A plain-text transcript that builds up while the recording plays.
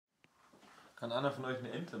Kann einer von euch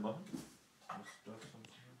eine Ente machen?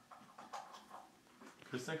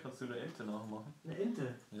 Christian, kannst du eine Ente nachmachen? Eine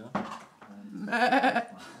Ente? Ja.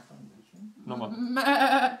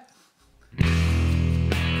 Nochmal.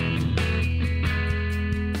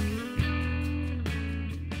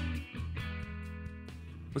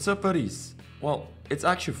 What's up, buddies? Well, it's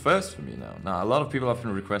actually first for me now. Now, a lot of people have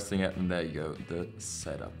been requesting it, and there you go, the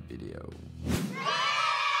setup video.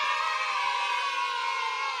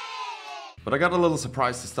 But I got a little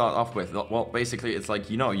surprise to start off with. Well, basically, it's like,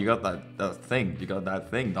 you know, you got that thing. You got that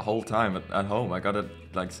thing the whole time at home. I got it,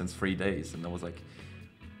 like, since 3 days. And I was like,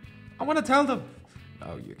 I want to tell them.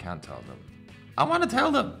 No, you can't tell them. I want to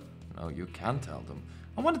tell them. No, you can't tell them.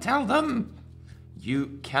 I want to tell them.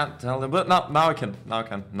 You can't tell them. But now I can.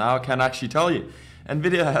 Now I can actually tell you.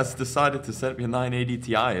 NVIDIA has decided to send me a 980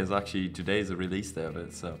 Ti. Is actually, today's a release day of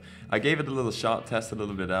it. So I gave it a little shot, tested a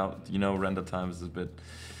little bit out. You know, render times is a bit...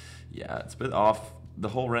 yeah, it's a bit off. The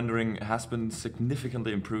whole rendering has been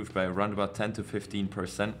significantly improved by around about 10 to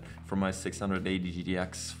 15% from my 680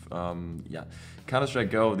 GTX. Yeah, Counter-Strike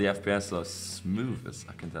Go, the FPS are smooth as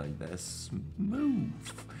I can tell you. They're smooth.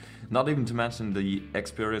 Not even to mention the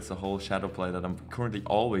experience, the whole shadow play that I'm currently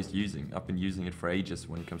always using. I've been using it for ages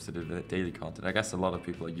when it comes to the daily content. I guess a lot of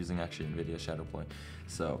people are using actually NVIDIA shadow play.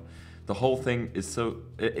 So the whole thing is so,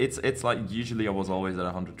 it's like usually I was always at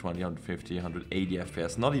 120, 150, 180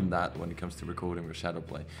 FPS. Not even that when it comes to recording with shadow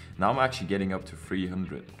play. Now I'm actually getting up to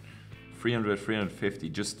 300, 350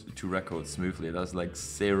 just to record smoothly. There's like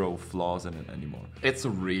zero flaws in it anymore. It's a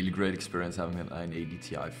really great experience having an 980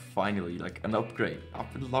 Ti. Finally, like an upgrade.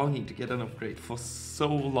 I've been longing to get an upgrade for so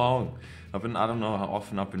long. I don't know how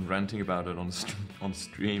often I've been ranting about it on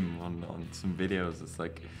stream, on some videos. It's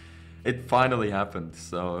like, it finally happened.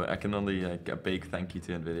 So I can only like a big thank you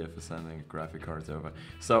to NVIDIA for sending graphic cards over.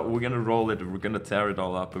 So we're gonna roll it, we're gonna tear it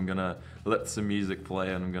all up. I'm gonna let some music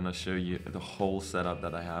play and I'm gonna show you the whole setup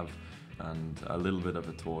that I have and a little bit of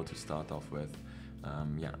a tour to start off with.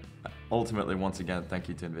 Yeah, ultimately, once again, thank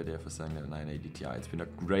you to NVIDIA for sending that 980 Ti. It's been a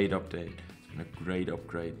great update. It's been a great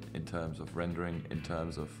upgrade in terms of rendering, in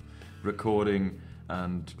terms of recording,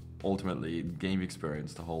 and ultimately game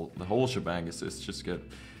experience. The whole shebang is just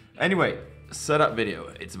good. Anyway, setup video.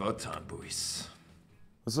 It's about time, boys.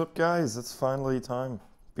 What's up, guys? It's finally time.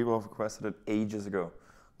 People have requested it ages ago.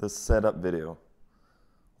 The setup video.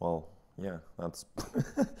 Well, yeah, that's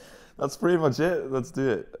that's pretty much it. Let's do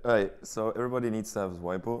it. Alright, so everybody needs to have his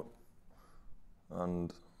whiteboard.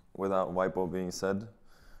 And without whiteboard being said,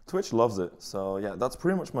 Twitch loves it. So yeah, that's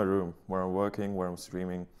pretty much my room, where I'm working, where I'm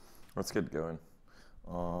streaming. Let's get going.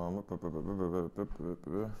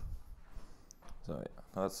 So yeah,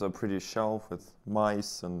 that's a pretty shelf with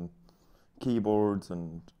mice and keyboards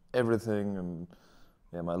and everything, and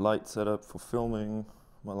yeah, my light setup for filming,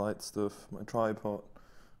 my light stuff, my tripod,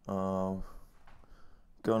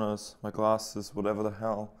 gunners, my glasses, whatever the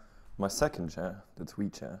hell. My second chair, the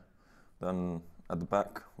tweed chair. Then at the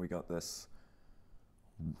back we got this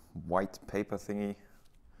white paper thingy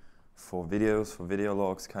for videos, for video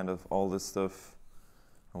logs, kind of all this stuff.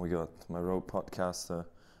 And we got my Rode Podcaster,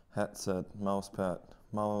 headset, mousepad,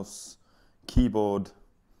 mouse, keyboard,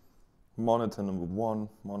 monitor number 1,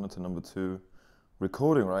 monitor number 2,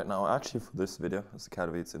 recording right now, actually for this video, it's the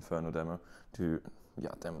Katowice Inferno demo, to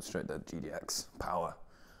demonstrate that GTX power.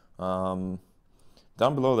 Down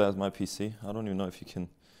below there's my PC. I don't even know if you can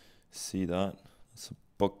see that. It's a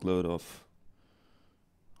buckload of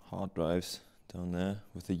hard drives down there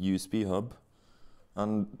with a USB hub.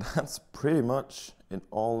 And that's pretty much in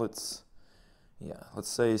all its, yeah, let's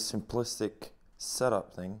say simplistic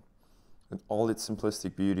setup thing, in all its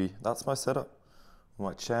simplistic beauty. That's my setup.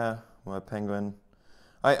 My chair, my penguin.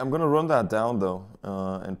 I'm gonna run that down though,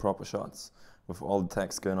 in proper shots, with all the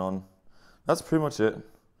text going on. That's pretty much it.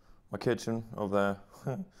 My kitchen over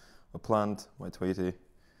there, a plant, my Tweety,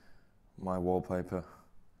 my wallpaper.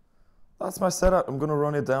 That's my setup. I'm gonna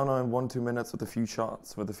run it down in 1-2 minutes with a few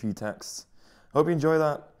shots, with a few texts. Hope you enjoy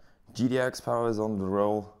that. GTX power is on the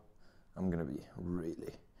roll. I'm gonna be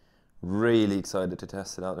really excited to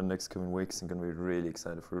test it out in the next coming weeks. I'm gonna be really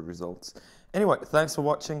excited for the results. Anyway, thanks for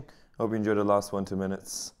watching. Hope you enjoyed the last 1-2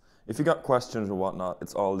 minutes. If you got questions or whatnot,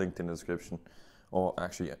 it's all linked in the description. Or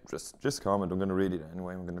actually, yeah, just comment. I'm gonna read it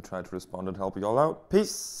anyway. I'm gonna try to respond and help you all out.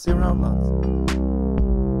 Peace. See you around, lads.